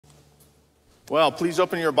Well, please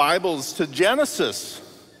open your Bibles to Genesis.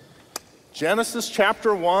 Genesis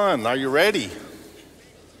chapter 1. Are you ready?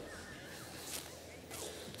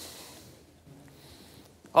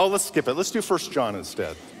 Oh, let's skip it. Let's do 1 John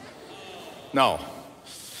instead. No.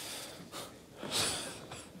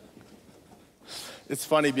 It's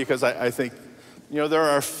funny because I think, there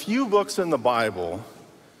are a few books in the Bible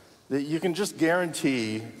that you can just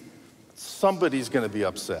guarantee somebody's going to be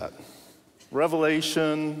upset.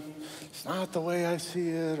 Revelation, it's not the way I see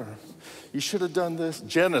it, or you should have done this.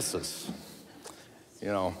 Genesis,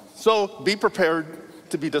 So be prepared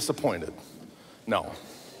to be disappointed. No,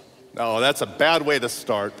 that's a bad way to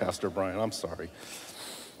start, Pastor Brian. I'm sorry.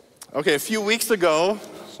 Okay, a few weeks ago,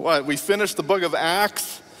 we finished the book of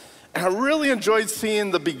Acts, and I really enjoyed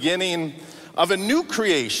seeing the beginning of a new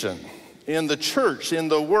creation in the church, in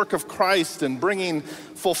the work of Christ, and bringing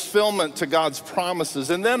fulfillment to God's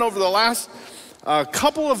promises. And then over the last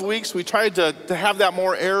couple of weeks, we tried to have that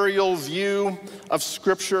more aerial view of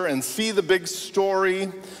Scripture and see the big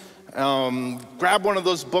story. Grab one of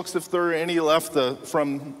those books, if there are any left,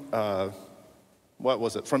 from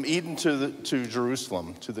Eden to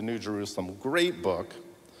Jerusalem, to the New Jerusalem. Great book.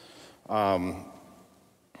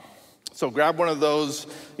 So grab one of those.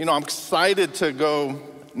 I'm excited to go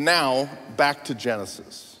now back to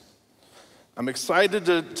Genesis. I'm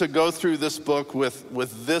excited to go through this book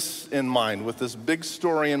with this in mind, with this big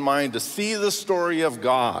story in mind, to see the story of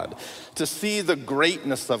God, to see the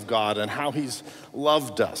greatness of God and how He's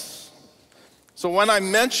loved us. So when I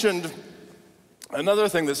mentioned, another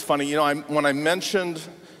thing that's funny, when I mentioned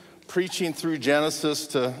preaching through Genesis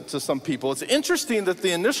to some people, it's interesting that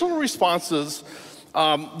the initial responses,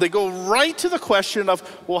 they go right to the question of,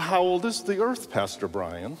 well, how old is the earth, Pastor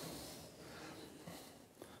Brian?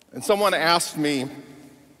 And someone asked me,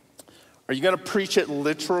 are you going to preach it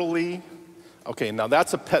literally? Okay, now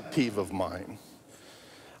that's a pet peeve of mine.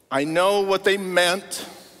 I know what they meant.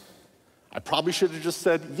 I probably should have just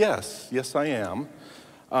said, yes, I am.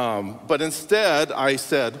 But instead, I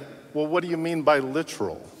said, well, what do you mean by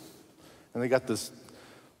literal? And they got this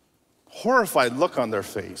horrified look on their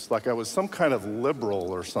face, like I was some kind of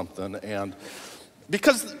liberal or something. And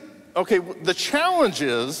because, the challenge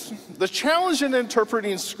in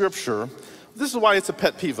interpreting Scripture, this is why it's a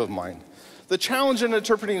pet peeve of mine. The challenge in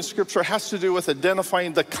interpreting Scripture has to do with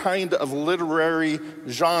identifying the kind of literary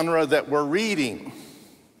genre that we're reading.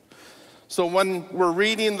 So when we're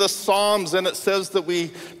reading the Psalms and it says that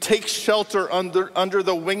we take shelter under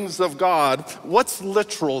the wings of God, what's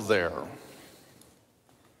literal there?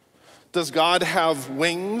 Does God have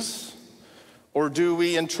wings? Or do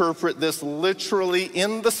we interpret this literally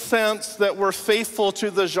in the sense that we're faithful to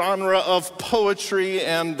the genre of poetry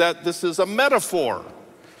and that this is a metaphor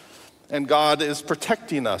and God is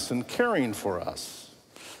protecting us and caring for us?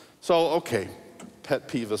 So, pet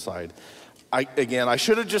peeve aside. I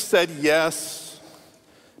should have just said yes,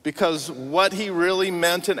 because what he really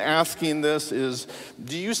meant in asking this is,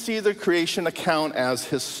 do you see the creation account as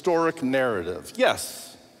historic narrative?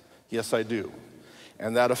 Yes, I do.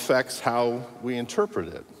 And that affects how we interpret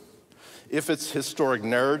it. If it's historic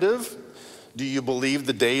narrative, do you believe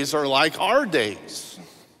the days are like our days?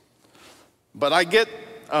 But I get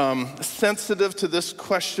sensitive to this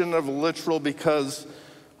question of literal because,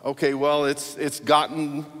 it's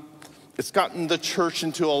gotten the church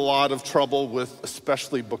into a lot of trouble with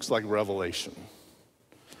especially books like Revelation,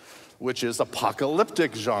 which is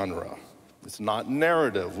apocalyptic genre. It's not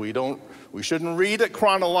narrative. We shouldn't read it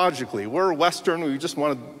chronologically. We're Western, we just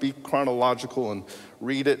want to be chronological and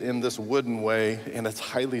read it in this wooden way, and it's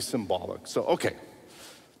highly symbolic. So,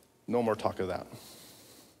 no more talk of that.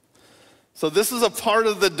 So this is a part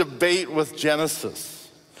of the debate with Genesis.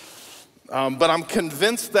 But I'm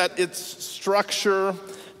convinced that its structure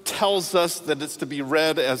tells us that it's to be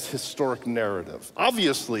read as historic narrative.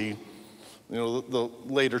 Obviously, the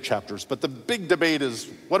later chapters, but the big debate is,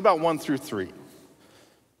 what about 1 through 3?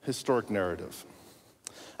 Historic narrative.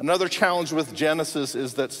 Another challenge with Genesis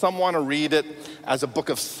is that some want to read it as a book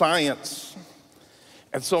of science.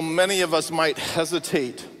 And so many of us might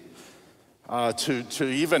hesitate to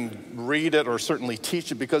even read it or certainly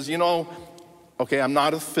teach it because, I'm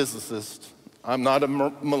not a physicist. I'm not a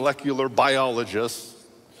molecular biologist.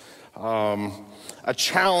 A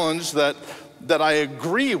challenge that I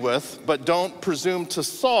agree with but don't presume to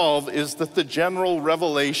solve is that general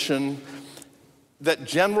revelation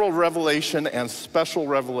and special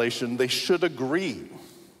revelation, they should agree,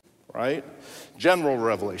 right? General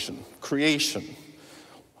revelation, creation.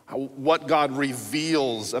 what God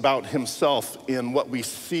reveals about himself in what we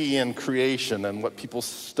see in creation and what people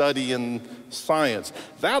study in science.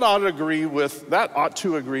 That ought to agree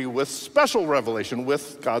with special revelation,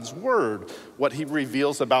 with God's word, what he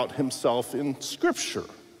reveals about himself in Scripture.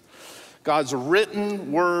 God's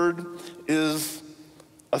written word is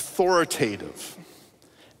authoritative.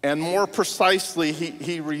 And more precisely,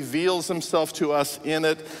 he reveals himself to us in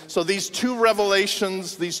it. So these two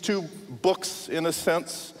revelations, these two books, in a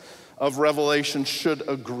sense, of Revelation should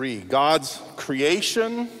agree. God's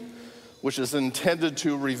creation, which is intended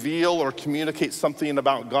to reveal or communicate something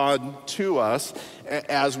about God to us.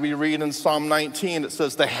 As we read in Psalm 19, it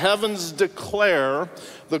says, "The heavens declare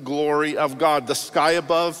the glory of God. The sky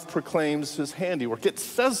above proclaims his handiwork." It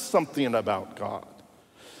says something about God.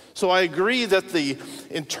 So I agree that the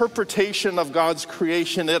interpretation of God's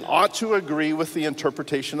creation, it ought to agree with the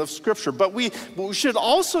interpretation of Scripture. But we should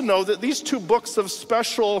also know that these two books of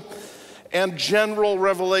special and general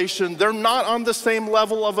revelation, they're not on the same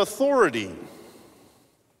level of authority.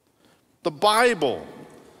 The Bible,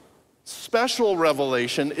 special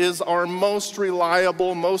revelation, is our most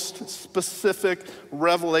reliable, most specific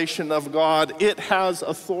revelation of God. It has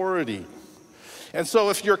authority. And so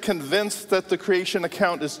if you're convinced that the creation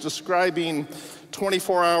account is describing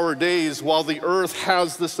 24-hour days while the earth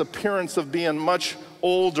has this appearance of being much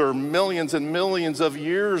older, millions and millions of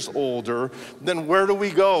years older, then where do we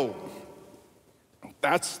go?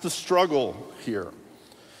 That's the struggle here.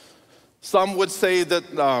 Some would say that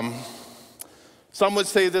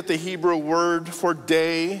the Hebrew word for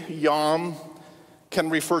day, yom, can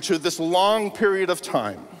refer to this long period of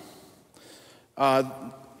time.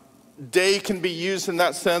 Day can be used in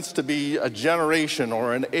that sense to be a generation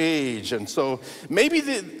or an age. And so maybe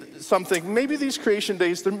maybe these creation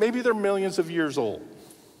days, maybe they're millions of years old.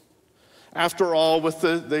 After all, with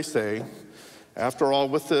the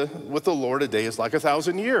Lord, a day is like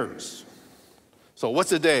 1,000 years. So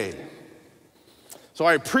what's a day? So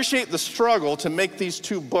I appreciate the struggle to make these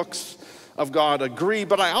two books of God agree,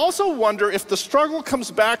 but I also wonder if the struggle comes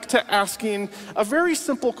back to asking a very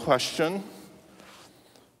simple question.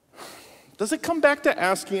 Does it come back to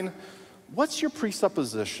asking, what's your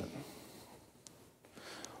presupposition?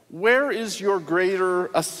 Where is your greater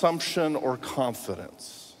assumption or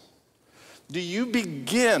confidence? Do you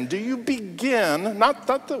begin,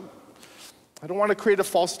 I don't want to create a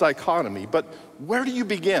false dichotomy, but where do you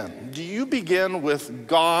begin? Do you begin with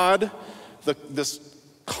God, this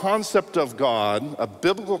concept of God, a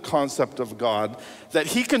biblical concept of God, that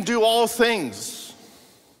he can do all things?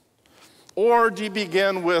 Or do you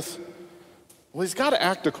begin with, well, he's got to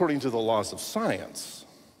act according to the laws of science?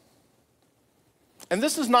 And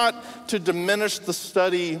this is not to diminish the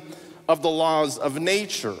study of the laws of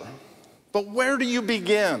nature, but where do you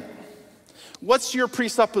begin? What's your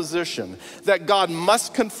presupposition? That God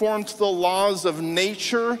must conform to the laws of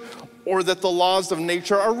nature, or that the laws of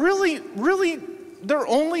nature are really, they're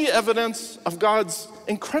only evidence of God's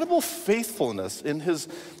incredible faithfulness in his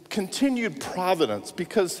continued providence,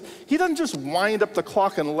 because he doesn't just wind up the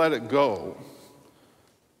clock and let it go.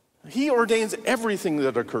 He ordains everything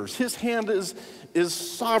that occurs. His hand is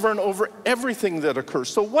sovereign over everything that occurs.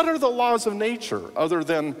 So what are the laws of nature other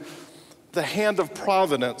than the hand of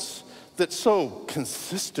providence that so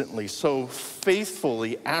consistently, so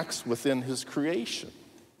faithfully acts within his creation?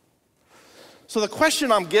 So the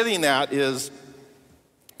question I'm getting at is,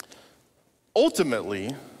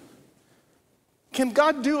 ultimately, can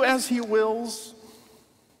God do as he wills?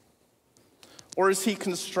 Or is he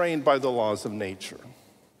constrained by the laws of nature?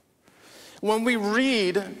 When we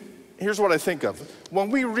read, here's what I think of. When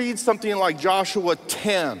we read something like Joshua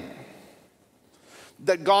 10,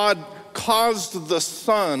 that God caused the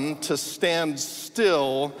sun to stand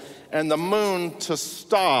still and the moon to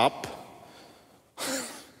stop,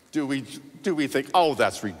 do we think, oh,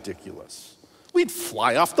 that's ridiculous? We'd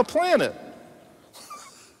fly off the planet.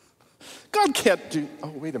 God can't do, oh,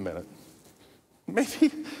 wait a minute.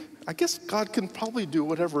 I guess God can probably do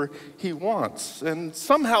whatever he wants, and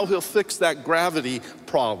somehow he'll fix that gravity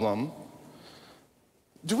problem.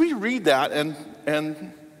 Do we read that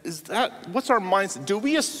and is that, what's our mindset? Do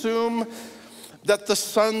we assume that the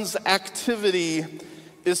sun's activity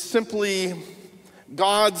is simply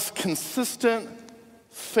God's consistent,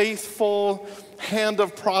 faithful hand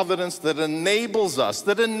of providence that enables us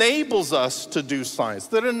to do science,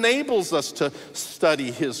 that enables us to study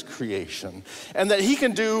his creation, and that he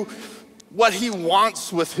can do what he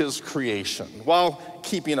wants with his creation while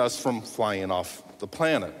keeping us from flying off the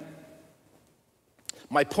planet?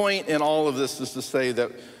 My point in all of this is to say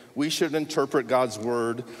that we should interpret God's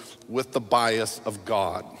word with the bias of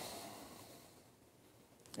God.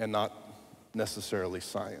 and not necessarily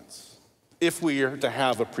science, if we are to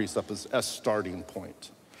have a presupposition, a starting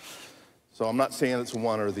point. So I'm not saying it's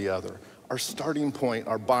one or the other. Our starting point,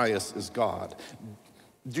 our bias is God.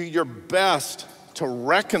 Do your best to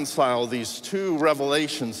reconcile these two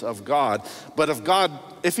revelations of God. But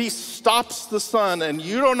if he stops the sun and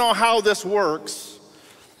you don't know how this works,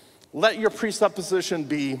 let your presupposition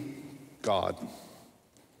be God.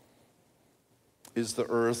 Is the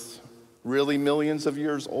earth really millions of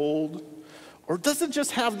years old? Or does it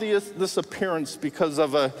just have this appearance because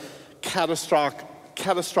of a catastrophic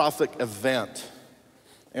event?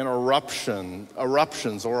 An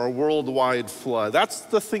eruptions, or a worldwide flood. That's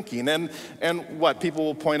the thinking. And what people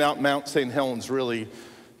will point out, Mount St. Helens really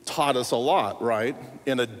taught us a lot, right?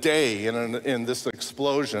 In a day, in this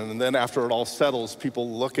explosion. And then after it all settles, people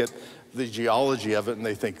look at the geology of it and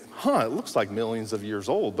they think, it looks like millions of years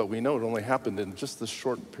old, but we know it only happened in just this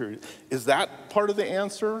short period. Is that part of the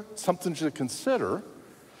answer? Something to consider.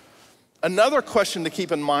 Another question to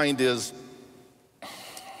keep in mind is,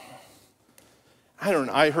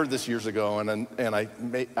 I heard this years ago, and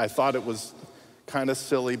I thought it was kind of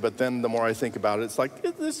silly, but then the more I think about it, it's like,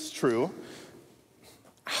 this is true.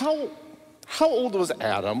 How old was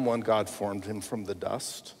Adam when God formed him from the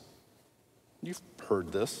dust? You've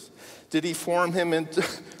heard this. Did he form him into,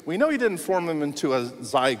 we know he didn't form him into a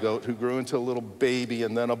zygote who grew into a little baby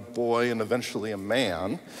and then a boy and eventually a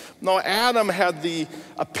man. No, Adam had the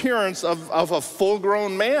appearance of a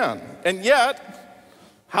full-grown man. And yet,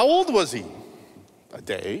 how old was he? A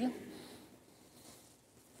day?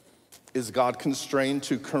 Is God constrained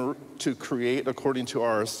to create according to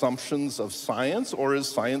our assumptions of science, or is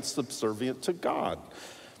science subservient to God?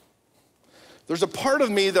 There's a part of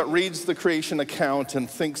me that reads the creation account and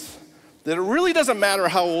thinks that it really doesn't matter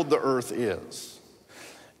how old the earth is.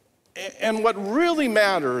 And what really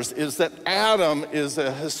matters is that Adam is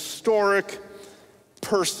a historic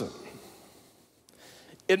person.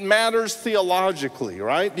 It matters theologically,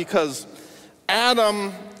 right? Because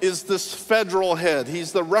Adam is this federal head.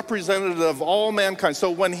 He's the representative of all mankind. So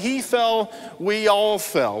when he fell, we all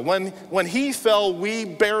fell. When he fell, we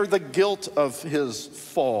bear the guilt of his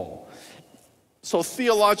fall. So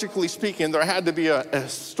theologically speaking, there had to be a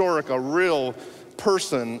real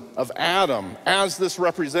person of Adam as this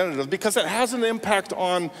representative, because it has an impact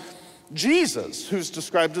on Jesus, who's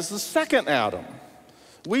described as the second Adam.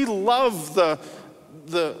 We love the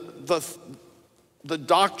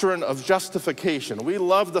doctrine of justification. We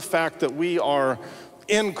love the fact that we are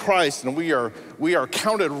in Christ and we are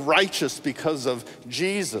counted righteous because of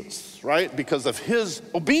Jesus, right? Because of his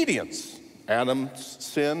obedience. Adam's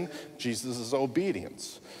sin, Jesus'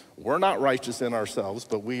 obedience. We're not righteous in ourselves,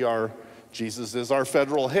 but Jesus is our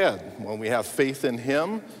federal head. When we have faith in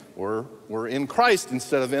him, we're in Christ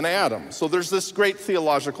instead of in Adam. So there's this great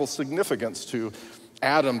theological significance to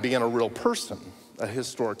Adam being a real person, a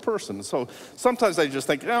historic person. So sometimes I just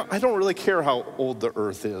think, I don't really care how old the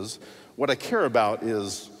earth is. What I care about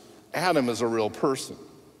is Adam is a real person.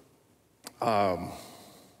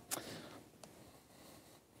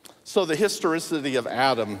 So the historicity of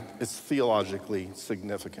Adam is theologically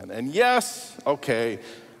significant. And yes, okay,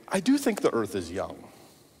 I do think the earth is young.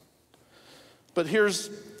 But here's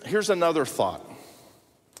another thought.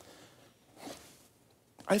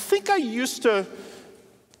 I think I used to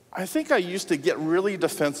get really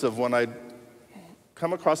defensive when I'd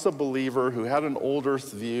come across a believer who had an old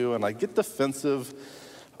earth view, and I'd get defensive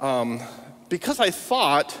because I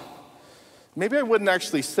thought, maybe I wouldn't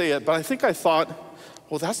actually say it, but I think I thought,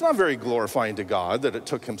 well, that's not very glorifying to God that it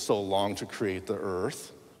took him so long to create the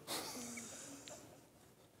earth.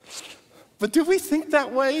 But do we think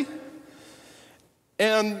that way?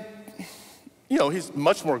 And, he's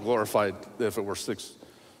much more glorified if it were 6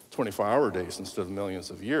 24-hour days instead of millions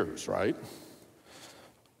of years, right?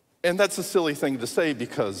 And that's a silly thing to say,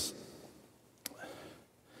 because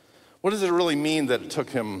what does it really mean that it took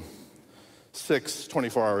him 6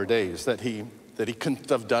 24-hour days? That he couldn't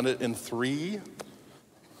have done it in 3?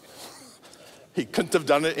 He couldn't have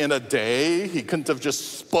done it in a day? He couldn't have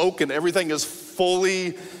just spoke and everything is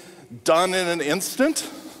fully done in an instant?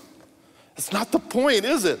 That's not the point,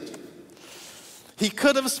 is it? He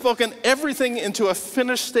could have spoken everything into a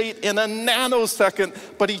finished state in a nanosecond,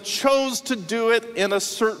 but he chose to do it in a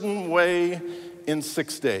certain way in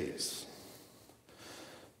 6 days.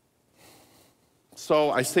 So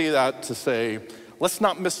I say that to say, let's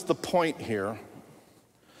not miss the point here.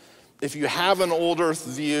 If you have an old earth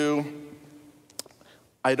view,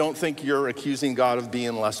 I don't think you're accusing God of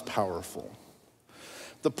being less powerful.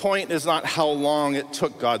 The point is not how long it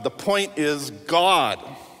took God. The point is God,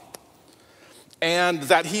 and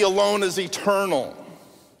that he alone is eternal.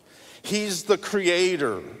 He's the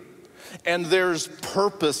creator, and there's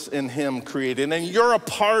purpose in him creating, and you're a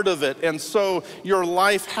part of it, and so your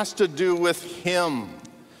life has to do with him,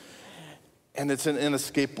 and it's an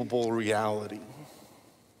inescapable reality.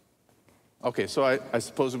 Okay, so I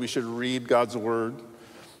suppose we should read God's word,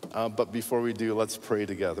 but before we do, let's pray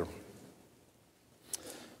together.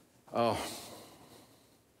 Oh,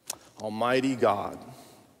 Almighty God,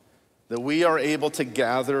 that we are able to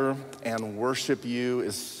gather and worship you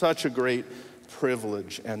is such a great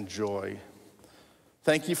privilege and joy.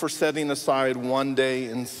 Thank you for setting aside one day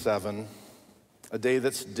in 7, a day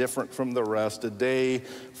that's different from the rest, a day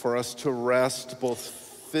for us to rest both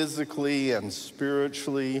physically and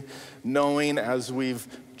spiritually, knowing as we've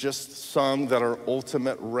just sung that our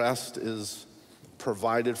ultimate rest is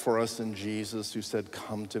provided for us in Jesus, who said,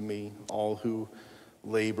 "Come to me, all who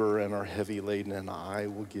labor and are heavy laden, and I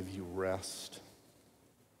will give you rest."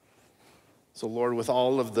 So Lord, with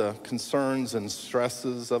all of the concerns and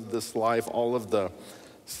stresses of this life, all of the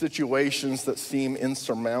situations that seem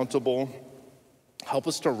insurmountable, help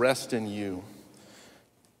us to rest in you,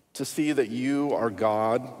 to see that you are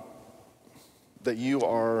God, that you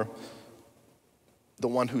are the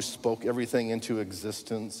one who spoke everything into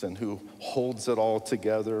existence and who holds it all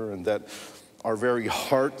together, and that our very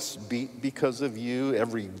hearts beat because of you.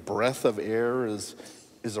 Every breath of air is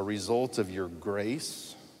a result of your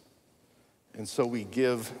grace. And so we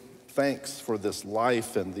give thanks for this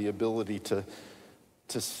life and the ability to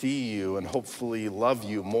see you and hopefully love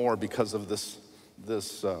you more because of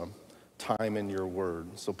this time in your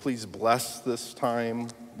word. So please bless this time,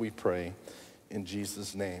 we pray. In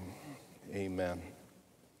Jesus' name, amen.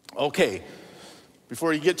 Okay,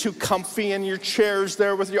 before you get too comfy in your chairs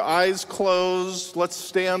there with your eyes closed, let's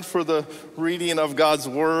stand for the reading of God's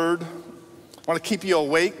word. I want to keep you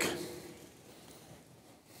awake.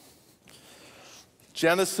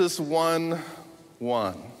 Genesis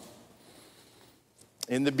 1:1.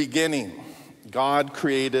 In the beginning, God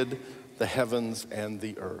created the heavens and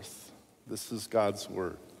the earth. This is God's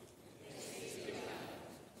word.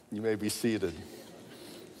 You may be seated.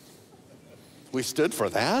 We stood for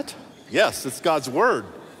that? Yes, it's God's word.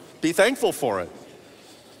 Be thankful for it.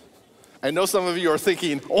 I know some of you are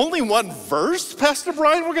thinking, only one verse, Pastor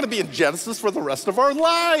Brian? We're going to be in Genesis for the rest of our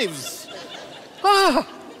lives.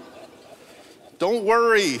 Don't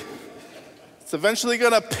worry. It's eventually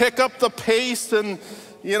going to pick up the pace, and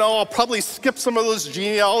I'll probably skip some of those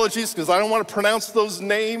genealogies because I don't want to pronounce those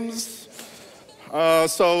names.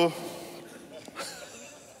 So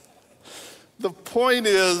the point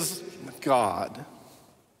is God.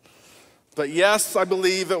 But yes, I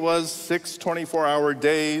believe it was 6 24-hour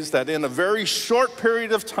days that in a very short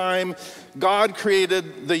period of time, God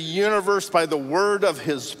created the universe by the word of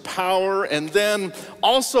his power, and then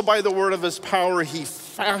also by the word of his power, he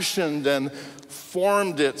fashioned and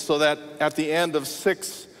formed it so that at the end of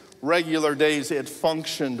 6 regular days, it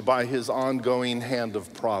functioned by his ongoing hand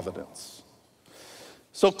of providence.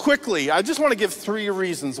 So quickly, I just want to give 3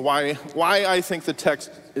 reasons why I think the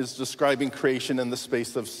text is describing creation in the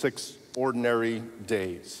space of 6 ordinary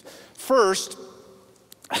days. First,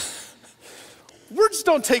 words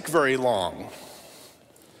don't take very long.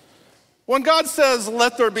 When God says,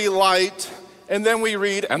 "Let there be light," and then we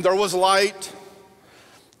read, "And there was light,"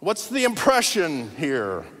 what's the impression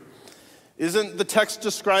here? Isn't the text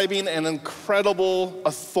describing an incredible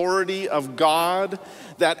authority of God,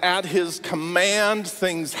 that at his command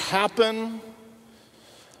things happen?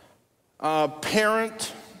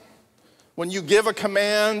 Parent, when you give a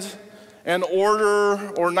command, an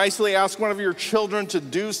order, or nicely ask one of your children to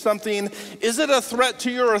do something, is it a threat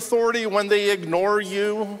to your authority when they ignore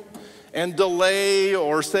you and delay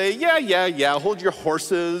or say, yeah, hold your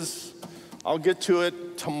horses, I'll get to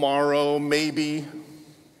it tomorrow, maybe?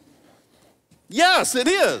 Yes, it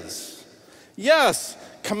is. Yes,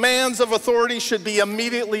 commands of authority should be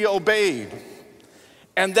immediately obeyed.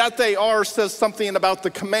 And that they are says something about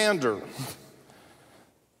the commander.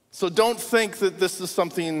 So don't think that this is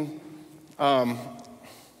something,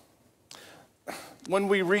 when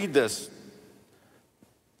we read this,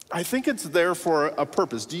 I think it's there for a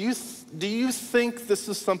purpose. Do you think this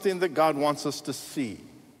is something that God wants us to see?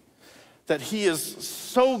 That he is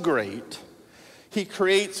so great, he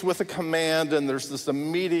creates with a command and there's this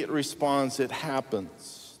immediate response, it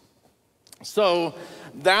happens. So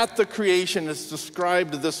that the creation is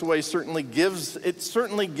described this way certainly gives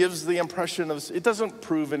the impression of, it doesn't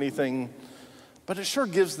prove anything, but it sure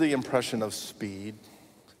gives the impression of speed.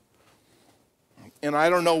 And I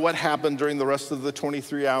don't know what happened during the rest of the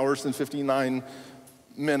 23 hours and 59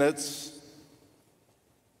 minutes,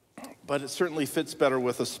 but it certainly fits better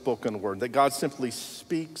with a spoken word, that God simply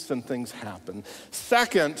speaks and things happen.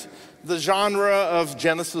 Second, the genre of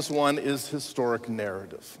Genesis 1 is historic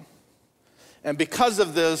narrative. And because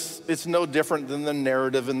of this, it's no different than the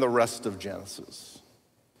narrative in the rest of Genesis.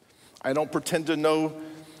 I don't pretend to know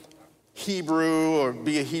Hebrew or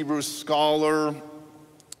be a Hebrew scholar,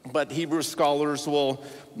 but Hebrew scholars will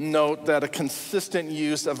note that a consistent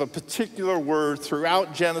use of a particular word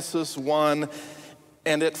throughout Genesis 1,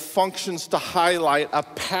 and it functions to highlight a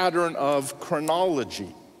pattern of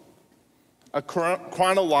chronology, a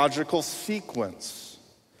chronological sequence.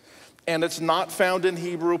 And it's not found in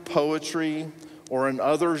Hebrew poetry or in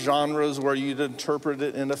other genres where you'd interpret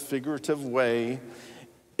it in a figurative way.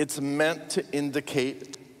 It's meant to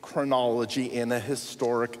indicate chronology in a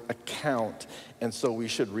historic account. And so we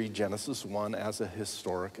should read Genesis 1 as a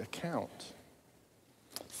historic account.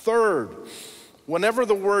 Third, whenever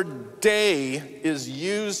the word day is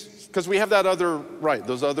used, because we have that other, right,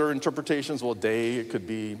 those other interpretations, well, day, it could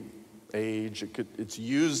be age, it's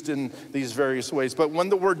used in these various ways. But when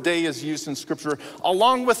the word day is used in Scripture,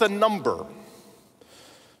 along with a number,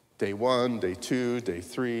 day 1, day 2, day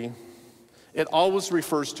 3, it always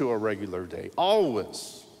refers to a regular day,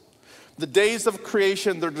 always. The days of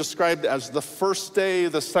creation, they're described as the first day,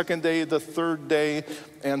 the second day, the third day,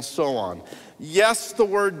 and so on. Yes, the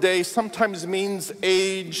word day sometimes means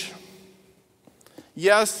age.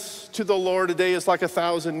 Yes, to the Lord, a day is like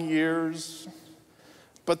 1,000 years.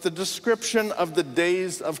 But the description of the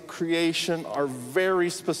days of creation are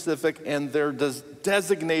very specific, and they're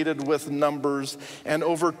designated with numbers. And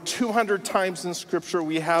over 200 times in Scripture,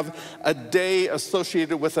 we have a day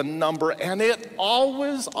associated with a number, and it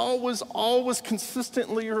always, always, always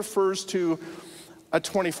consistently refers to a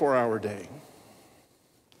 24-hour day.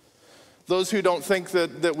 Those who don't think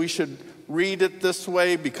that we should read it this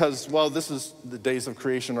way because, well, the days of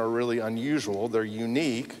creation are really unusual, they're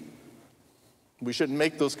unique. We shouldn't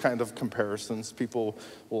make those kind of comparisons, people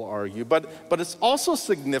will argue. But it's also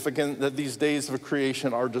significant that these days of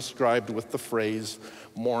creation are described with the phrase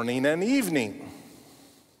morning and evening.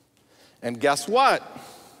 And guess what?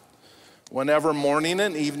 Whenever morning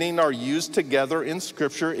and evening are used together in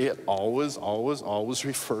Scripture, it always, always, always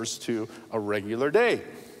refers to a regular day.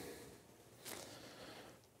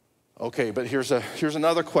 Okay, but here's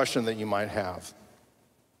another question that you might have.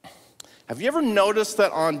 Have you ever noticed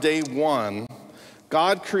that on day 1,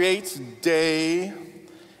 God creates day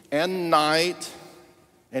and night,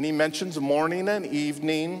 and he mentions morning and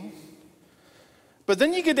evening. But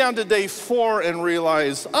then you get down to day 4 and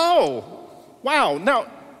realize, oh, wow,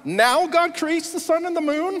 now God creates the sun and the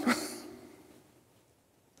moon?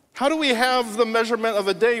 How do we have the measurement of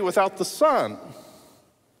a day without the sun?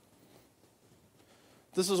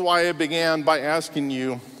 This is why I began by asking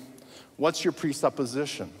you, what's your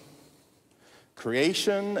presupposition?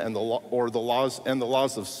 Creation and the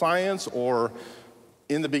laws of science, or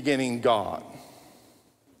in the beginning, God?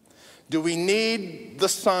 Do we need the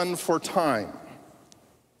sun for time?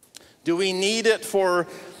 Do we need it for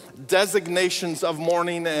designations of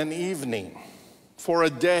morning and evening, for a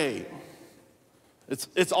day?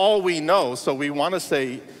 It's all we know, so we want to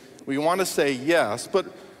say yes, but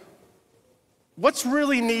what's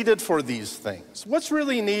really needed for these things? What's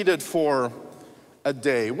really needed for a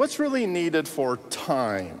day? What's really needed for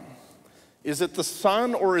time? Is it the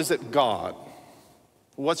sun or is it God?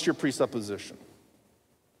 What's your presupposition?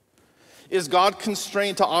 Is God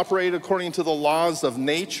constrained to operate according to the laws of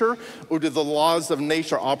nature, or do the laws of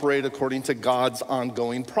nature operate according to God's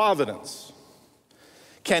ongoing providence?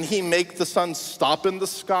 Can he make the sun stop in the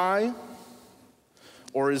sky?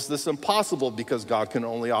 Or is this impossible because God can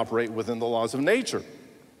only operate within the laws of nature?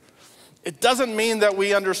 It doesn't mean that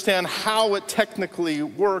we understand how it technically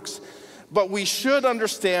works, but we should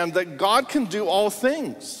understand that God can do all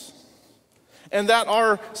things, and that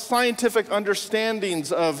our scientific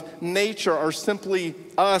understandings of nature are simply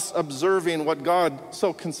us observing what God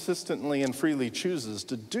so consistently and freely chooses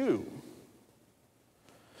to do.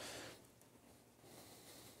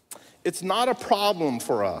 It's not a problem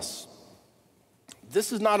for us.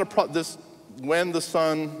 This is not a problem. When the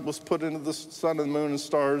sun was put into the sun and the moon and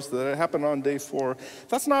stars, that it happened on day 4.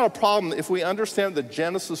 That's not a problem if we understand that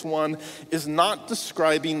Genesis 1 is not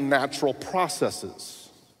describing natural processes,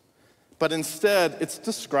 but instead it's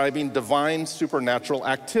describing divine supernatural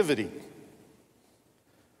activity.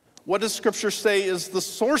 What does Scripture say is the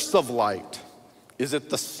source of light? Is it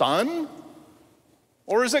the sun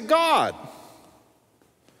or is it God?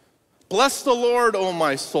 Bless the Lord, O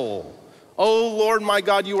my soul. O Lord my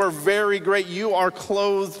God, you are very great. You are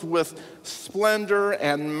clothed with splendor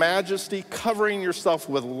and majesty, covering yourself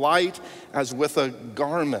with light as with a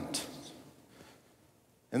garment.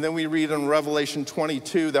 And then we read in Revelation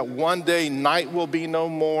 22 that one day night will be no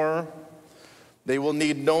more. They will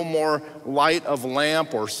need no more light of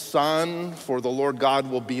lamp or sun, for the Lord God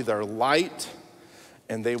will be their light,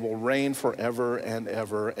 and they will reign forever and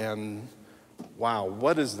ever. And wow,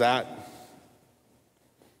 what is that?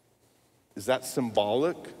 Is that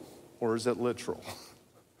symbolic or is it literal?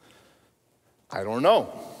 I don't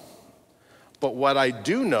know. But what I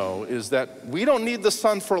do know is that we don't need the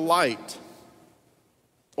sun for light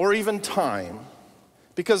or even time,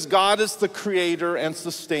 because God is the creator and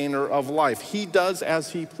sustainer of life. He does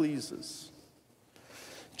as he pleases.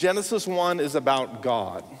 Genesis 1 is about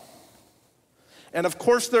God. And of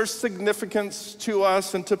course there's significance to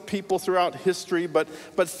us and to people throughout history, but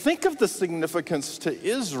think of the significance to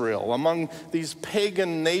Israel among these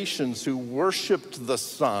pagan nations who worshiped the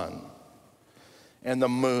sun and the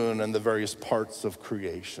moon and the various parts of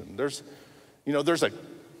creation.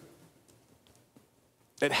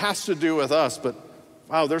 It has to do with us, but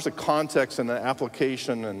wow, there's a context and an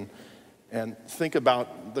application, and think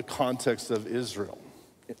about the context of Israel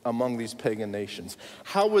among these pagan nations.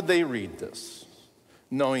 How would they read this,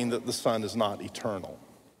 knowing that the sun is not eternal,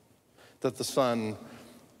 that the sun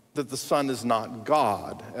is not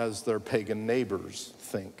God, as their pagan neighbors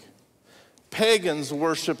think? Pagans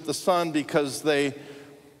worship the sun because they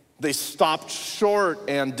stopped short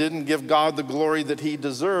and didn't give God the glory that he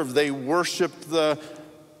deserved. They worshiped the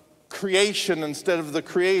creation instead of the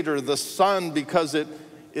creator, the sun, because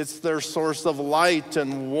it's their source of light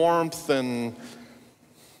and warmth and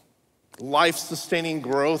life-sustaining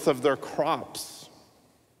growth of their crops.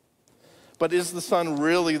 But is the sun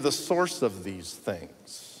really the source of these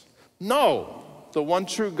things? No, the one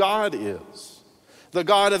true God is. The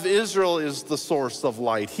God of Israel is the source of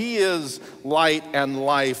light. He is light and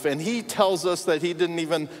life, and he tells us that he didn't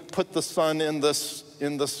even put the sun in the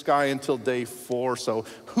sky until day 4. So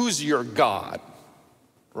who's your God,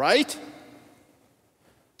 right?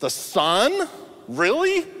 The sun?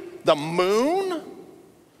 Really? The moon?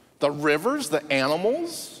 The rivers? The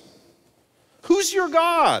animals? Who's your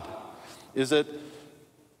God? Is it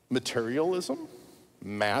materialism?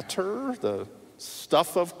 Matter? The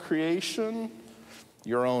stuff of creation?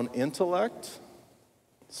 Your own intellect?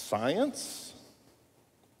 Science?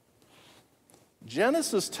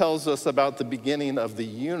 Genesis tells us about the beginning of the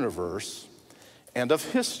universe and of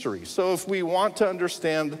history. So if we want to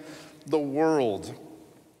understand the world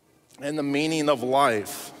and the meaning of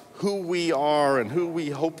life, who we are and who we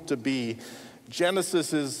hope to be,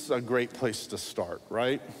 Genesis is a great place to start,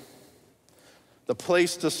 right? The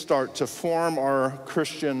place to start to form our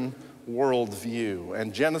Christian worldview.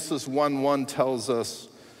 And Genesis 1:1 tells us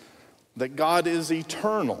that God is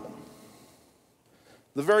eternal.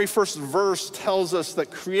 The very first verse tells us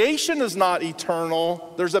that creation is not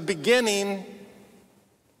eternal. There's a beginning.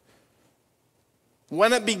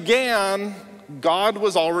 When it began, God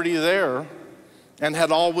was already there and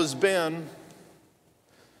had always been.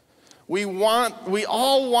 We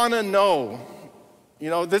all want to know,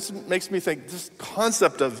 this makes me think, this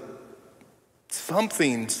concept of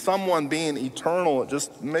someone being eternal, it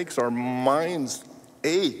just makes our minds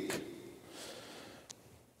ache.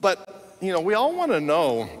 But, we all want to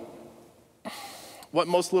know what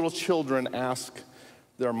most little children ask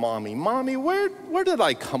their mommy. Mommy, where did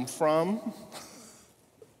I come from?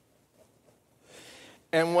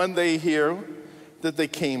 And when they hear that they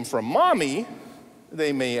came from mommy,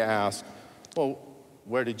 they may ask, well,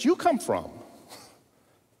 where did you come from?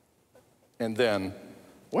 And then,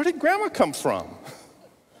 where did grandma come from?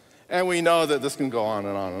 And we know that this can go on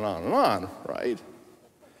and on and on and on, right?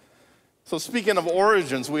 So speaking of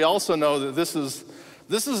origins, we also know that this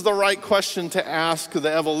is the right question to ask the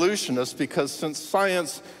evolutionists, because since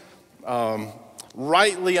science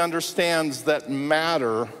rightly understands that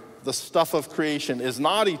matter, the stuff of creation, is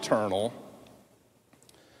not eternal,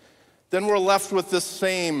 then we're left with this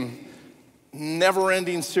same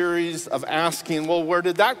never-ending series of asking, well, where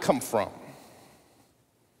did that come from?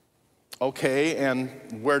 Okay, and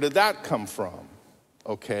where did that come from?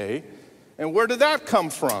 Okay, and where did that come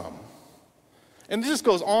from? And it just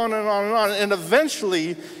goes on and on and on. And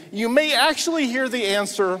eventually, you may actually hear the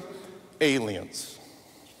answer, aliens.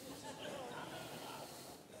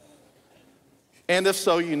 And if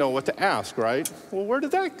so, you know what to ask, right? Well, where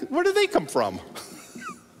did they come from?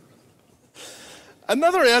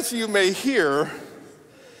 Another answer you may hear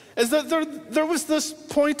is that there was this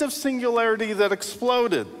point of singularity that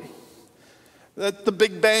exploded, that the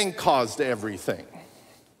Big Bang caused everything.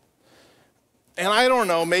 And I don't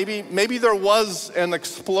know, maybe there was an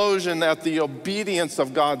explosion at the obedience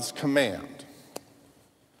of God's command.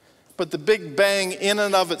 But the Big Bang in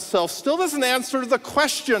and of itself still doesn't answer the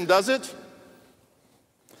question, does it?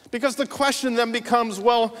 Because the question then becomes,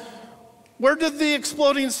 well, where did the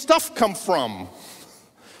exploding stuff come from?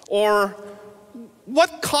 Or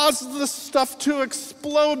what caused this stuff to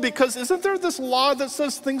explode? Because isn't there this law that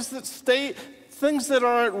says things that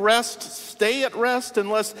are at rest stay at rest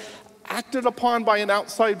unless acted upon by an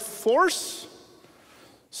outside force?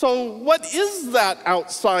 So what is that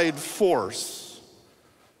outside force?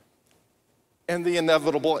 And the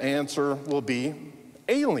inevitable answer will be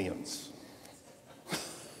aliens.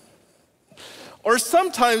 Or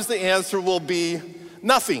sometimes the answer will be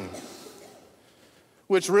nothing,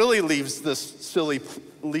 which really leaves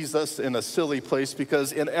us in a silly place,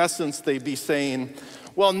 because in essence they'd be saying,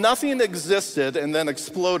 well, nothing existed and then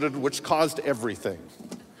exploded, which caused everything.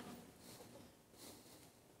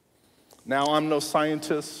 Now, I'm no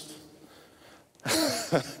scientist,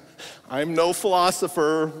 I'm no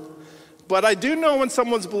philosopher, but I do know when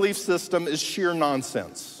someone's belief system is sheer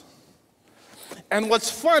nonsense. And what's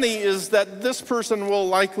funny is that this person will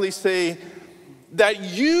likely say that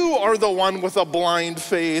you are the one with a blind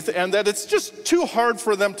faith and that it's just too hard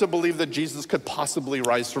for them to believe that Jesus could possibly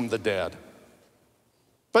rise from the dead.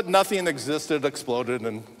 But nothing existed, exploded,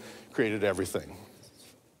 and created everything.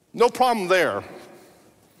 No problem there.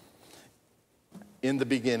 In the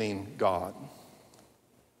beginning, God.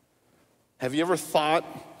 Have you ever thought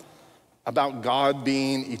about God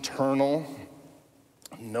being eternal?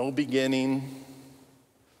 No beginning,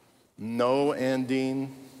 no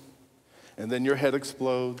ending, and then your head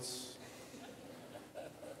explodes.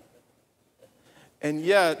 And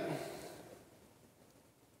yet,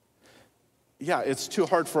 it's too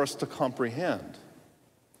hard for us to comprehend.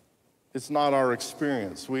 It's not our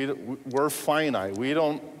experience. We're finite. We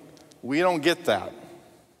don't get that.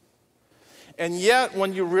 And yet,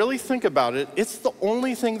 when you really think about it, it's the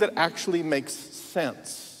only thing that actually makes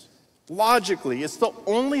sense. Logically, it's the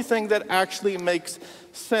only thing that actually makes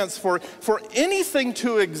sense. For anything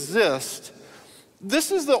to exist,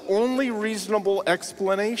 this is the only reasonable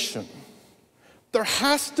explanation. There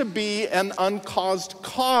has to be an uncaused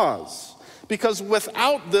cause, because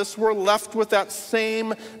without this, we're left with that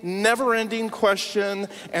same never-ending question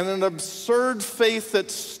and an absurd faith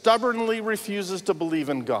that stubbornly refuses to believe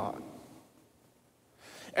in God.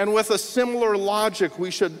 And with a similar logic, we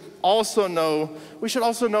should also know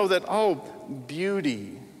that,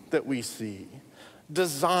 beauty that we see,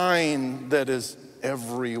 design that is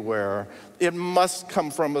everywhere, it must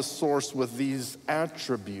come from a source with these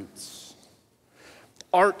attributes.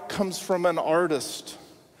 Art comes from an artist,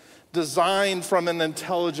 design from an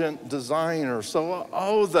intelligent designer. So,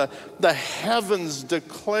 the heavens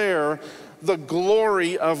declare the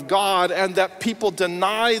glory of God, and that people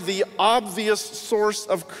deny the obvious source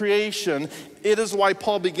of creation. It is why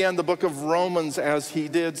Paul began the book of Romans as he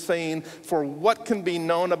did, saying, for what can be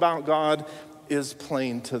known about God is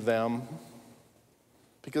plain to them,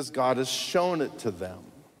 because God has shown it to them.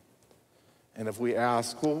 And if we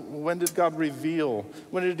ask, well, when did God reveal?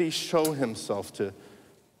 When did he show himself to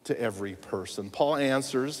every person? Paul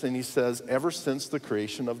answers and he says, ever since the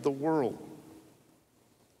creation of the world,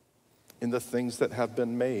 in the things that have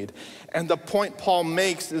been made. And the point Paul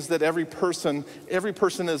makes is that every person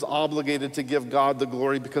is obligated to give God the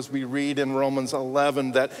glory, because we read in Romans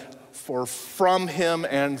 11 that for from him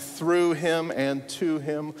and through him and to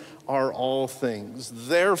him are all things.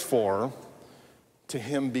 Therefore, to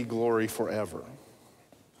him be glory forever.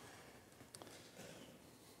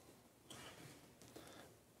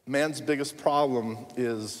 Man's biggest problem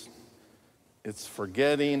is it's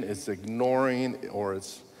forgetting, it's ignoring, or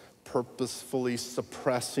it's purposefully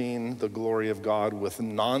suppressing the glory of God with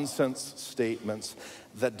nonsense statements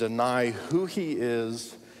that deny who he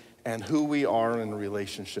is and who we are in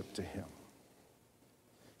relationship to him.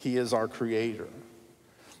 He is our creator.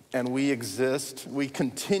 And we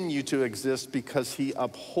continue to exist because he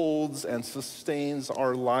upholds and sustains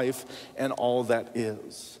our life and all that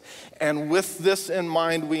is. And with this in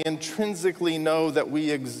mind, we intrinsically know that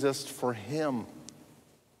we exist for him.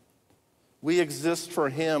 We exist for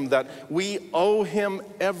him, that we owe him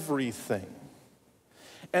everything,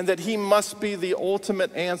 and that he must be the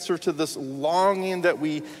ultimate answer to this longing that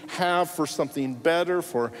we have for something better,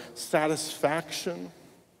 for satisfaction.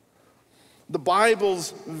 The Bible's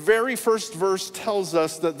very first verse tells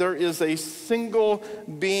us that there is a single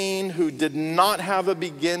being who did not have a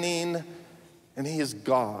beginning, and he is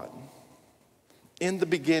God. In the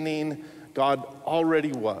beginning, God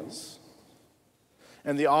already was.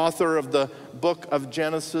 And the author of the book of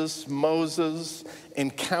Genesis, Moses,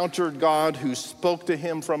 encountered God who spoke to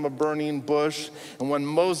him from a burning bush. And when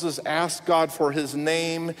Moses asked God for his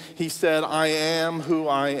name, he said, I am who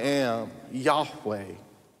I am, Yahweh.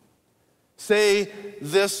 Say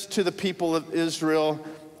this to the people of Israel,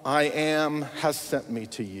 I am has sent me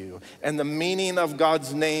to you. And the meaning of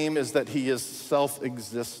God's name is that he is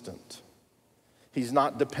self-existent. He's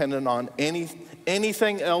not dependent on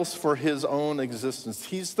anything else for his own existence.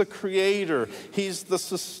 He's the creator. He's the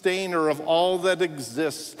sustainer of all that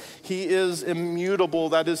exists. He is immutable.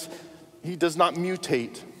 That is, he does not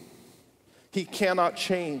mutate. He cannot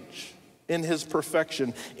change in his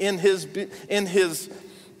perfection, in his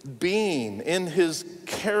being, in his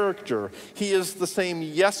character. He is the same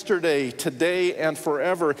yesterday, today, and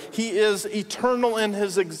forever. He is eternal in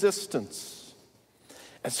his existence.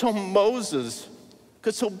 And so Moses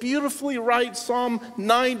could so beautifully write Psalm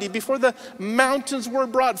 90, before the mountains were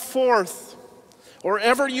brought forth, or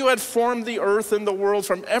ever you had formed the earth and the world,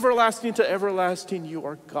 from everlasting to everlasting, you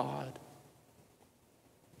are God.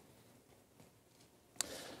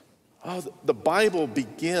 Oh, the Bible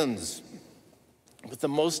begins with the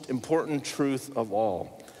most important truth of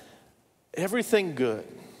all. Everything good,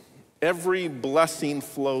 every blessing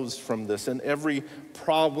flows from this, and every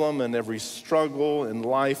problem and every struggle in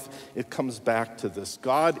life, it comes back to this.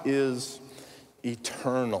 God is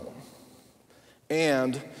eternal,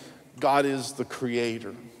 and God is the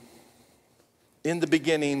creator. In the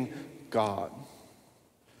beginning, God.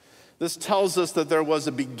 This tells us that there was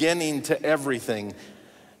a beginning to everything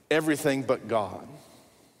but God.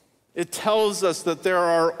 It tells us that there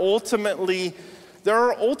are ultimately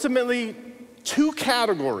two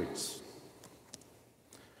categories: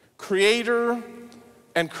 creator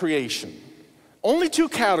and creation. Only two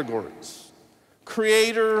categories: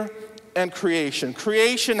 creator and creation.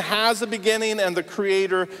 Creation has a beginning and the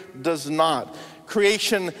creator does not.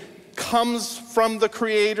 Creation comes from the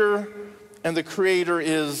creator, and the creator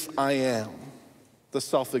is I am, the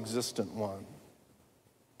self-existent one.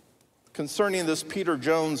 Concerning this, Peter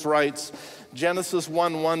Jones writes, Genesis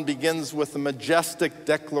 1:1 begins with a majestic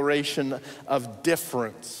declaration of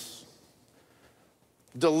difference,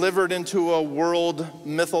 delivered into a world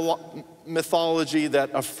mythology that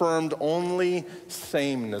affirmed only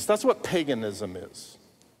sameness. That's what paganism is: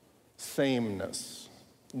 sameness,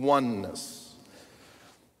 oneness.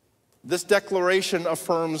 This declaration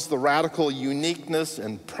affirms the radical uniqueness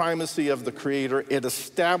and primacy of the Creator. It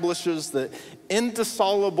establishes the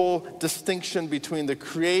indissoluble distinction between the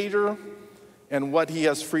Creator and what He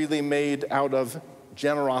has freely made out of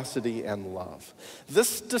generosity and love.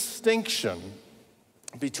 This distinction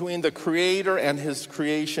between the Creator and His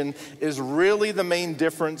creation is really the main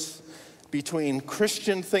difference between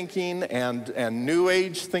Christian thinking and New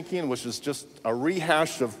Age thinking, which is just a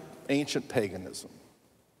rehash of ancient paganism.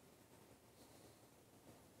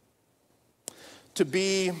 To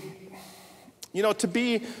be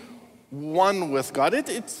one with God,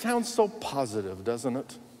 it sounds so positive, doesn't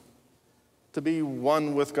it? To be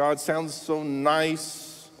one with God sounds so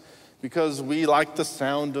nice because we like the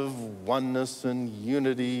sound of oneness and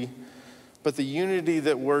unity. But the unity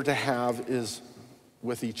that we're to have is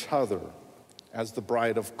with each other as the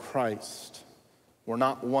bride of Christ. We're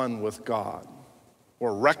not one with God.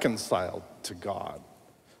 We're reconciled to God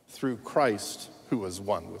through Christ, who is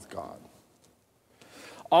one with God.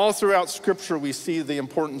 All throughout Scripture, we see the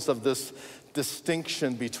importance of this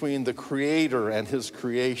distinction between the Creator and His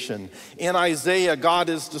creation. In Isaiah, God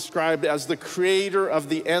is described as the creator of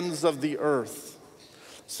the ends of the earth.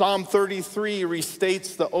 Psalm 33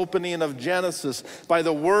 restates the opening of Genesis. By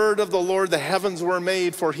the word of the Lord, the heavens were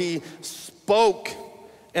made, for He spoke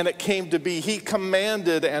and it came to be. He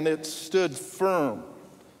commanded and it stood firm.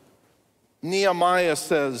 Nehemiah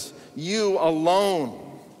says, "You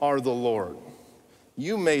alone are the Lord.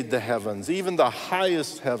 You made the heavens, even the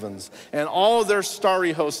highest heavens, and all their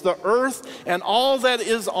starry hosts, the earth and all that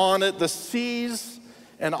is on it, the seas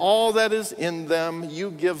and all that is in them. You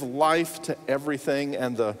give life to everything,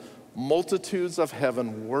 and the multitudes of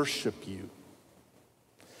heaven worship you."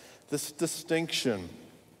 This distinction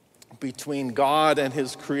between God and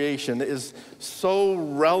His creation is so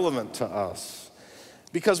relevant to us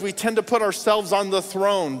because we tend to put ourselves on the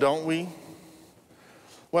throne, don't we?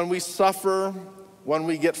 When we suffer, when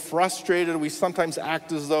we get frustrated, we sometimes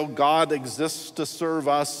act as though God exists to serve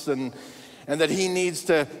us and that He needs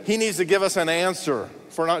to give us an answer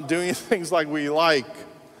for not doing things like we like.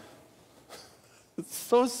 It's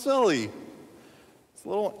so silly. It's a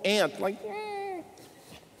little ant, like,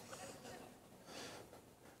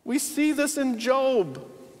 We see this in Job.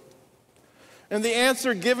 And the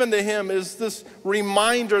answer given to him is this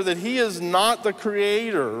reminder that he is not the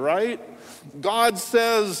creator, right? God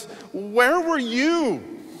says, "Where were you,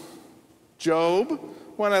 Job,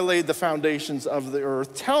 when I laid the foundations of the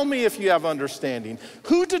earth? Tell me if you have understanding.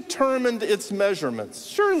 Who determined its measurements?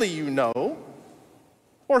 Surely you know.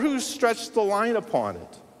 Or who stretched the line upon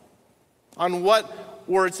it? On what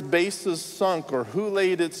were its bases sunk, or who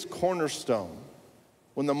laid its cornerstone?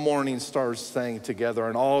 When the morning stars sang together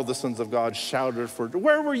and all the sons of God shouted for,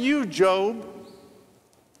 where were you, Job?"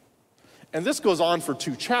 And this goes on for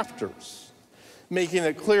 2 chapters, making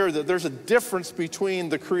it clear that there's a difference between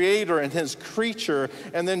the creator and his creature.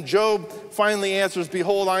 And then Job finally answers,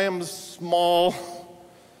 "Behold, I am of small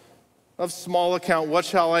account. What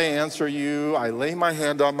shall I answer you? I lay my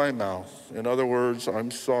hand on my mouth." In other words,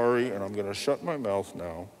 I'm sorry, and I'm going to shut my mouth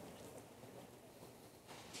now.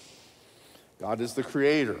 God is the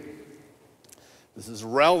creator. This is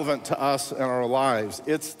relevant to us in our lives.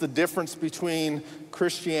 It's the difference between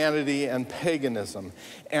Christianity and paganism.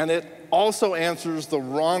 And it also answers the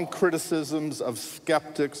wrong criticisms of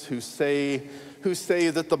skeptics who say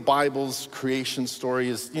that the Bible's creation story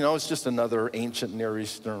is, it's just another ancient Near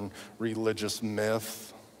Eastern religious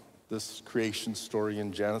myth, this creation story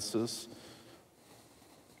in Genesis.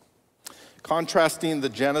 Contrasting the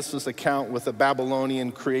Genesis account with the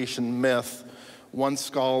Babylonian creation myth, one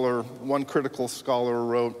critical scholar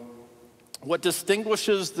wrote, "What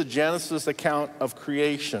distinguishes the Genesis account of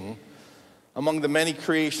creation among the many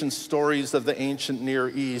creation stories of the ancient Near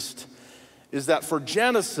East is that for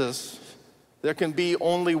Genesis, there can be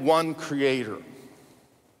only one creator,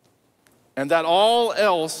 and that all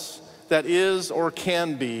else that is or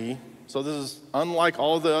can be," so this is unlike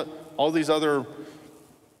all these other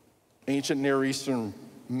ancient Near Eastern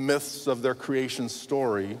myths of their creation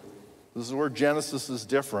story. This is where Genesis is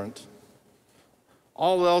different.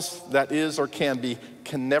 All else that is or can be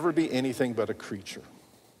can never be anything but a creature.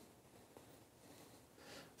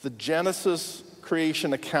 The Genesis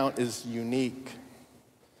creation account is unique.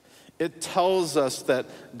 It tells us that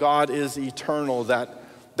God is eternal, that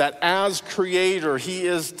as creator, he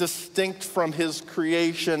is distinct from his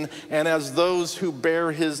creation, and as those who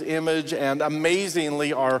bear his image and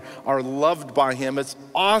amazingly are loved by him. It's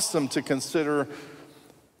awesome to consider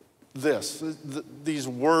these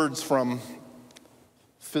words from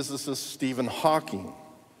physicist Stephen Hawking,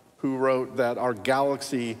 who wrote that our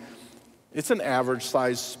galaxy, it's an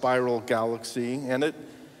average-sized spiral galaxy, and it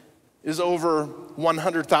is over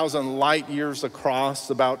 100,000 light years across,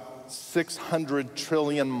 about 600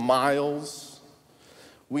 trillion miles.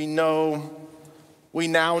 We now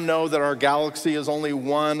know that our galaxy is only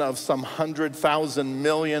one of some 100,000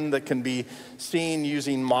 million that can be seen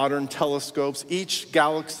using modern telescopes, each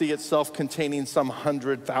galaxy itself containing some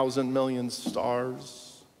 100,000 million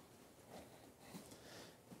stars.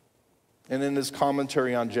 And in his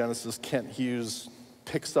commentary on Genesis, Kent Hughes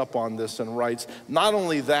picks up on this and writes, not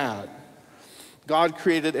only that, God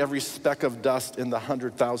created every speck of dust in the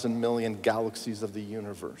 100,000 million galaxies of the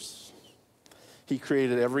universe. He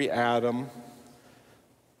created every atom,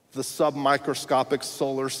 the submicroscopic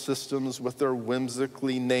solar systems with their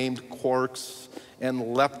whimsically named quarks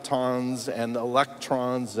and leptons and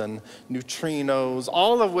electrons and neutrinos,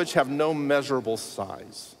 all of which have no measurable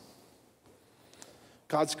size.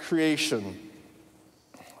 God's creation,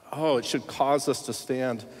 it should cause us to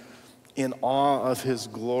stand in awe of his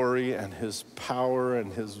glory and his power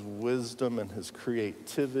and his wisdom and his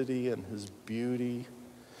creativity and his beauty.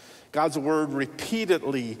 God's word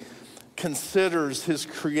repeatedly considers his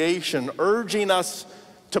creation, urging us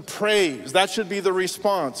to praise. That should be the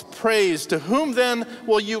response. Praise. To whom then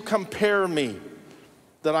will you compare me,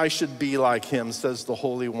 that I should be like him, says the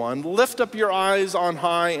Holy One. Lift up your eyes on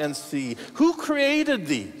high and see. Who created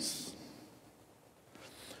these?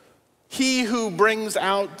 He who brings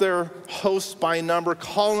out their hosts by number,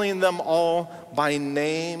 calling them all by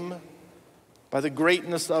name, by the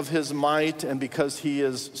greatness of his might, and because he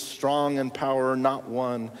is strong in power, not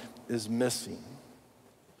one is missing.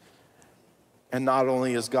 And not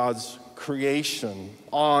only is God's creation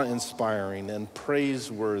awe-inspiring and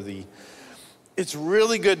praiseworthy, it's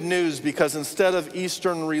really good news, because instead of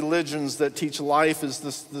Eastern religions that teach life is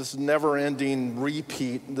this never-ending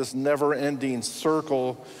repeat, this never-ending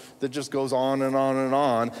circle that just goes on and on and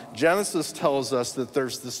on, Genesis tells us that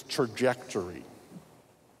there's this trajectory,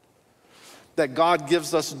 that God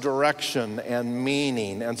gives us direction and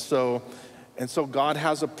meaning, and so God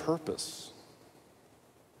has a purpose.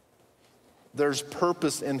 There's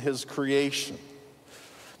purpose in his creation.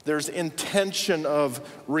 There's intention of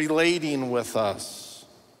relating with us.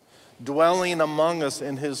 dwelling among us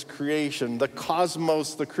in his creation. The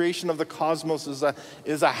cosmos, the creation of the cosmos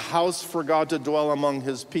is a house for God to dwell among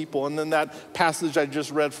his people. And then that passage I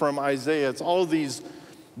just read from Isaiah, it's all these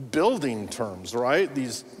building terms, right?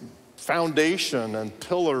 These foundation and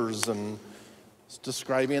pillars, and it's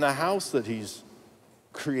describing a house that he's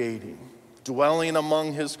creating, dwelling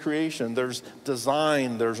among his creation. There's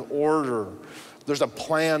design, there's order. There's a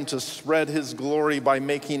plan to spread his glory by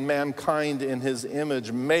making mankind in his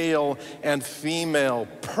image, male and female,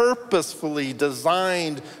 purposefully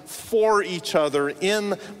designed for each other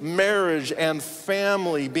in marriage and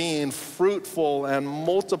family, being fruitful and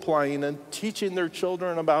multiplying and teaching their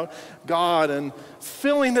children about God and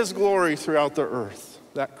filling his glory throughout the earth.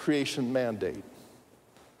 That creation mandate.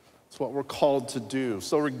 It's what we're called to do.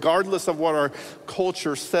 So regardless of what our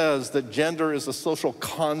culture says, that gender is a social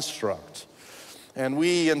construct, and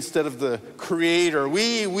we, instead of the creator,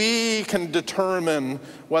 we can determine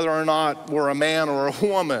whether or not we're a man or a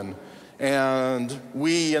woman. And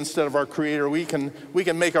we, instead of our creator, we can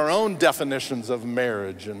make our own definitions of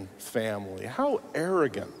marriage and family. How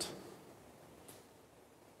arrogant.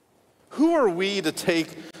 Who are we to take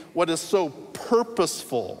what is so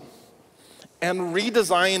purposeful and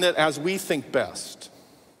redesign it as we think best?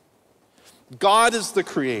 God is the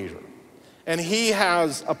creator. And he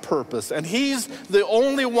has a purpose, and he's the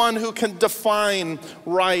only one who can define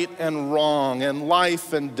right and wrong, and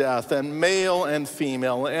life and death, and male and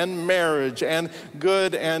female, and marriage, and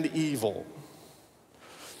good and evil.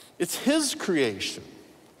 It's his creation.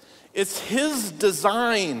 It's his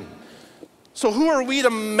design. So who are we to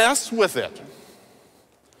mess with it?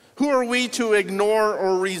 Who are we to ignore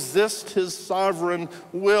or resist his sovereign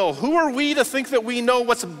will? Who are we to think that we know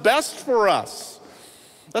what's best for us?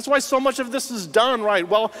 That's why so much of this is done, right?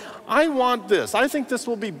 Well, I want this. I think this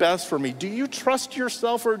will be best for me. Do you trust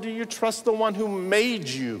yourself, or do you trust the one who made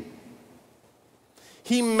you?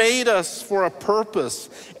 He made us for a purpose,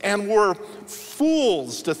 and we're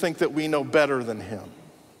fools to think that we know better than him,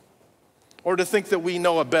 or to think that we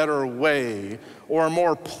know a better way, or a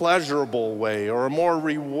more pleasurable way, or a more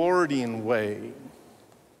rewarding way.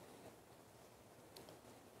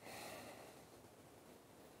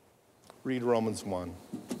 Read Romans 1,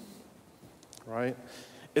 right?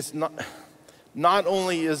 It's not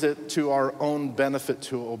only is it to our own benefit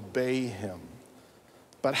to obey him,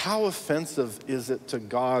 but how offensive is it to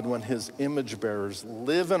God when his image bearers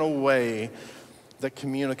live in a way that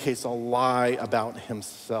communicates a lie about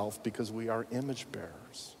himself, because we are image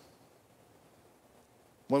bearers.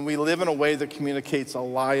 When we live in a way that communicates a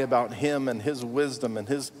lie about him and his wisdom and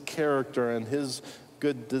his character and his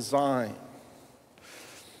good design.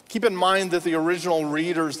 Keep in mind that the original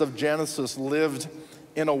readers of Genesis lived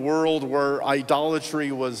in a world where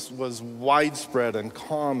idolatry was widespread and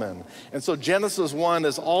common. And so Genesis 1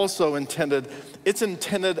 is also intended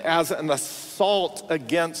as an assault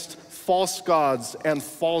against false gods and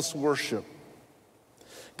false worship.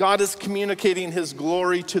 God is communicating his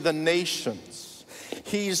glory to the nations.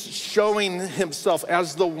 He's showing himself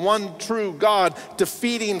as the one true God,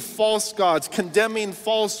 defeating false gods, condemning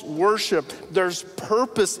false worship. There's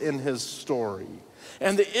purpose in his story.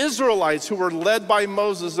 And the Israelites, who were led by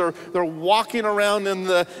Moses, they're walking around in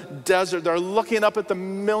the desert. They're looking up at the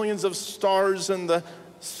millions of stars in the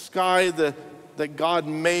sky that God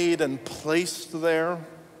made and placed there.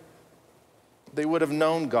 They would have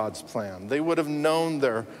known God's plan. They would have known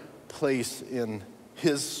their place in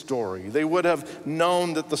his story. They would have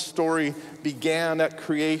known that the story began at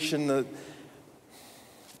creation,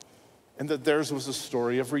 and that theirs was a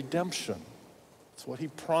story of redemption. It's what he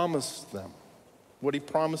promised them, what he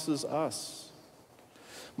promises us.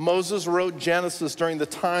 Moses wrote Genesis during the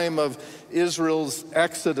time of Israel's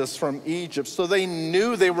exodus from Egypt, so they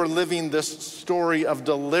knew they were living this story of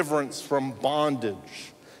deliverance from bondage,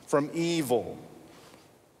 from evil,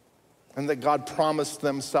 and that God promised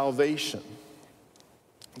them salvation.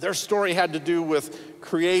 Their story had to do with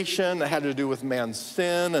creation. It had to do with man's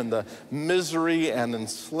sin and the misery and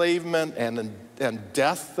enslavement and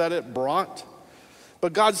death that it brought.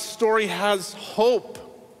 But God's story has hope.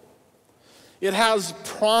 It has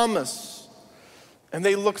promise. And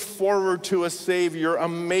they looked forward to a Savior,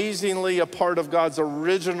 amazingly a part of God's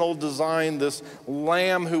original design, this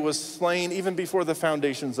Lamb who was slain even before the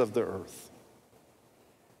foundations of the earth.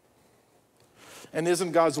 And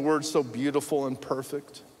isn't God's word so beautiful and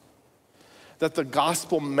perfect? That the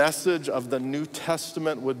gospel message of the New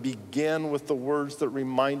Testament would begin with the words that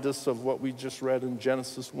remind us of what we just read in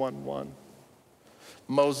Genesis 1:1.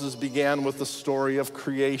 Moses began with the story of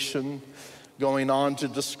creation, going on to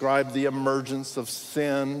describe the emergence of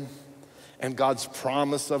sin and God's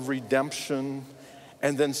promise of redemption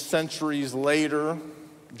And then centuries later,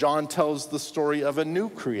 John tells the story of a new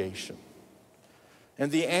creation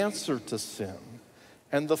and the answer to sin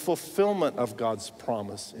and the fulfillment of God's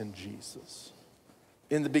promise in Jesus.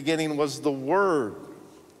 In the beginning was the Word.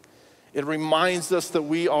 It reminds us that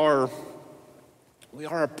we are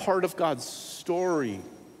a part of God's story.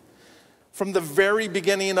 From the very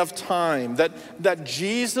beginning of time, that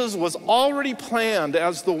Jesus was already planned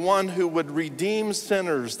as the one who would redeem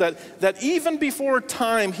sinners, that even before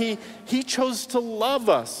time, he chose to love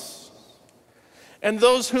us. And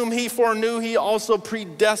those whom he foreknew, he also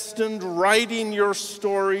predestined, writing your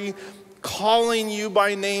story, calling you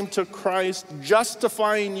by name to Christ,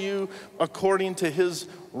 justifying you according to his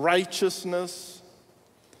righteousness.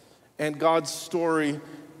 And God's story,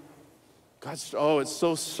 it's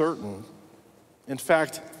so certain. In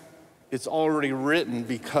fact, it's already written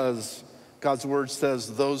because God's word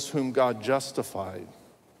says those whom God justified,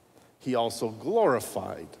 he also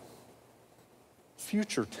glorified.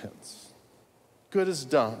 Future tense. Good is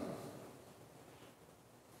done.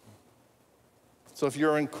 So if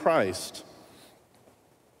you're in Christ,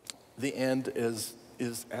 the end is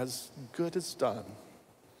as good as done.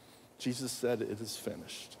 Jesus said it is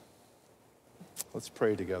finished. Let's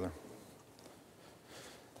pray together.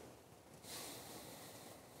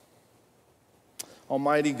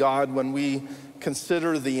 Almighty God, when we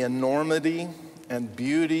consider the enormity and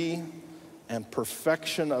beauty and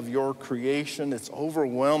perfection of your creation, it's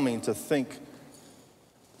overwhelming to think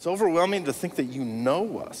that you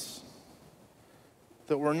know us,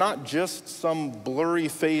 that we're not just some blurry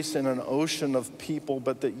face in an ocean of people,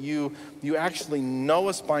 but that you actually know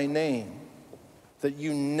us by name, that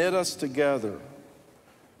you knit us together.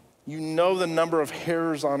 You know the number of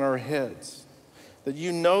hairs on our heads, that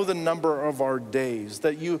you know the number of our days,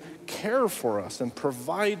 that you care for us and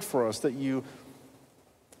provide for us, that you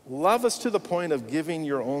love us to the point of giving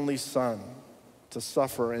your only Son to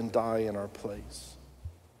suffer and die in our place.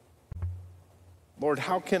 Lord,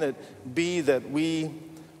 how can it be that we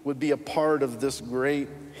would be a part of this great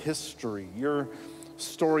history, your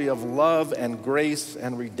story of love and grace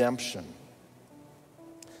and redemption?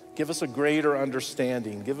 Give us a greater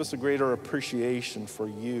understanding. Give us a greater appreciation for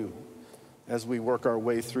you as we work our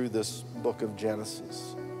way through this book of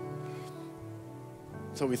Genesis.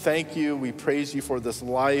 So we thank you, we praise you for this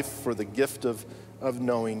life, for the gift of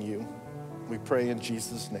knowing you. We pray in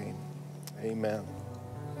Jesus' name, amen.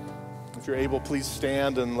 If you're able, please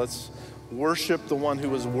stand and let's worship the one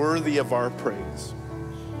who is worthy of our praise.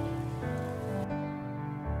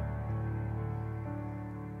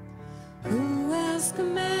 Who else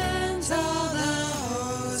commands all the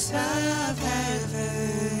hosts of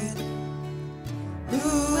heaven?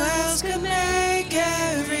 Who else can make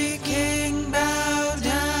every king bow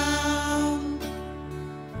down?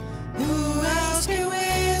 Who else can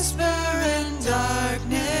whisper and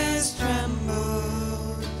darkness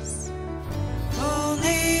trembles?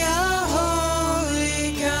 Only a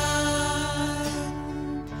holy God.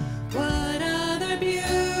 What other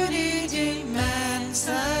beauty demands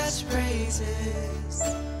such praises?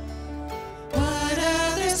 What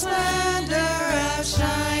other splendor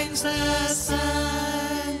outshines the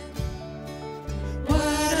sun? What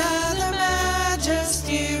other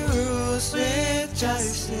majesty rules with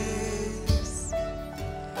justice?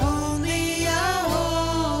 Only a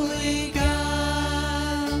holy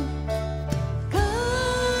God.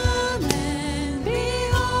 Come and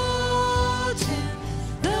behold him,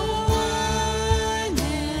 the one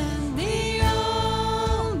and the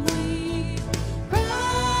only.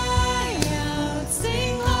 Cry out,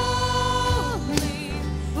 sing holy,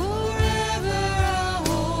 forever a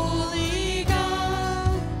holy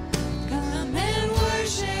God. Come and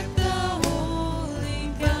worship the holy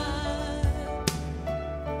God.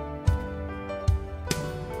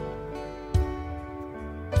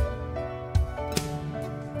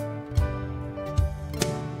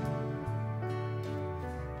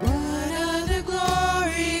 What other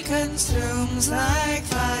glory consumes like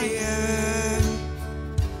fire?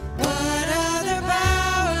 What other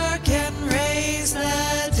power can raise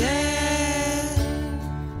the dead?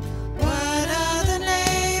 What other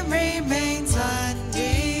name remains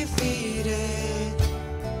undefeated?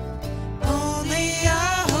 Only a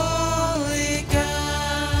holy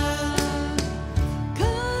God.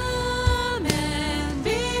 Come and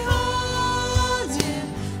behold him,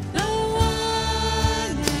 the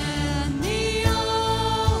one and the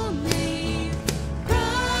only.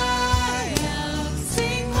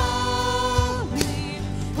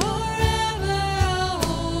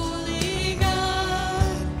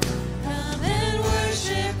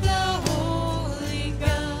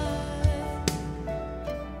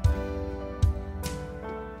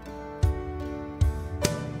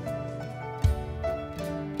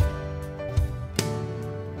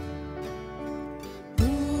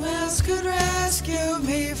 could rescue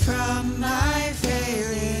me from my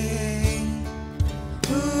failing?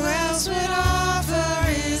 Who else would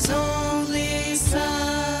offer his only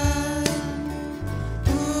son?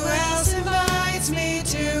 Who else invites me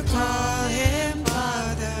to call him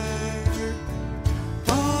Father?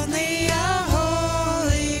 Only a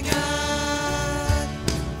holy God.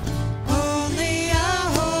 Only a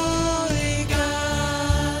holy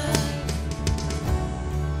God.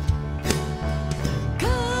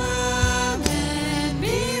 Come and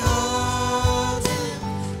behold him,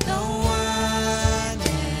 the one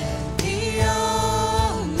and the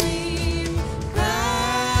only.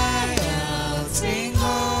 Cry out, sing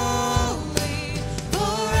holy,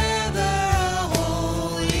 forever a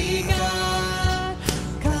holy God.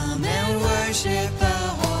 Come and worship the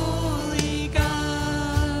holy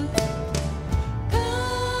God.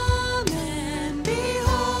 Come and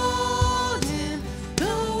behold him, the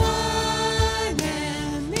one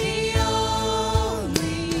and the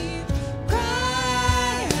only.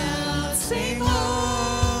 Cry out, sing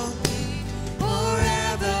holy,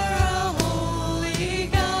 forever a holy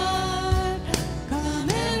God. Come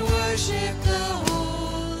and worship the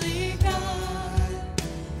holy God.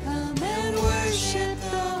 Come and worship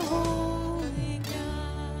the holy God.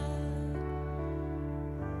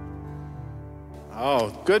 Oh,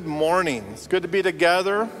 good morning. It's good to be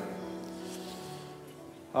together.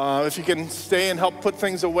 If you can stay and help put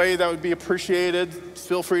things away, that would be appreciated.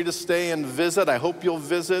 Feel free to stay and visit. I hope you'll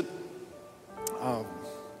visit.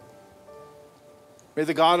 May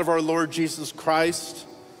the God of our Lord Jesus Christ,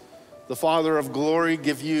 the Father of glory,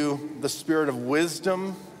 give you the spirit of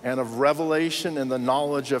wisdom and of revelation and the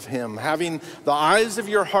knowledge of him, having the eyes of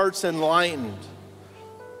your hearts enlightened,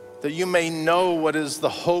 that you may know what is the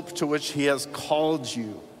hope to which he has called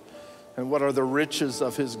you and what are the riches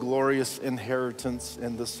of his glorious inheritance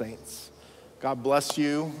in the saints. God bless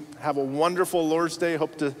you. Have a wonderful Lord's Day.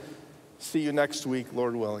 Hope to see you next week,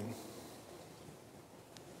 Lord willing.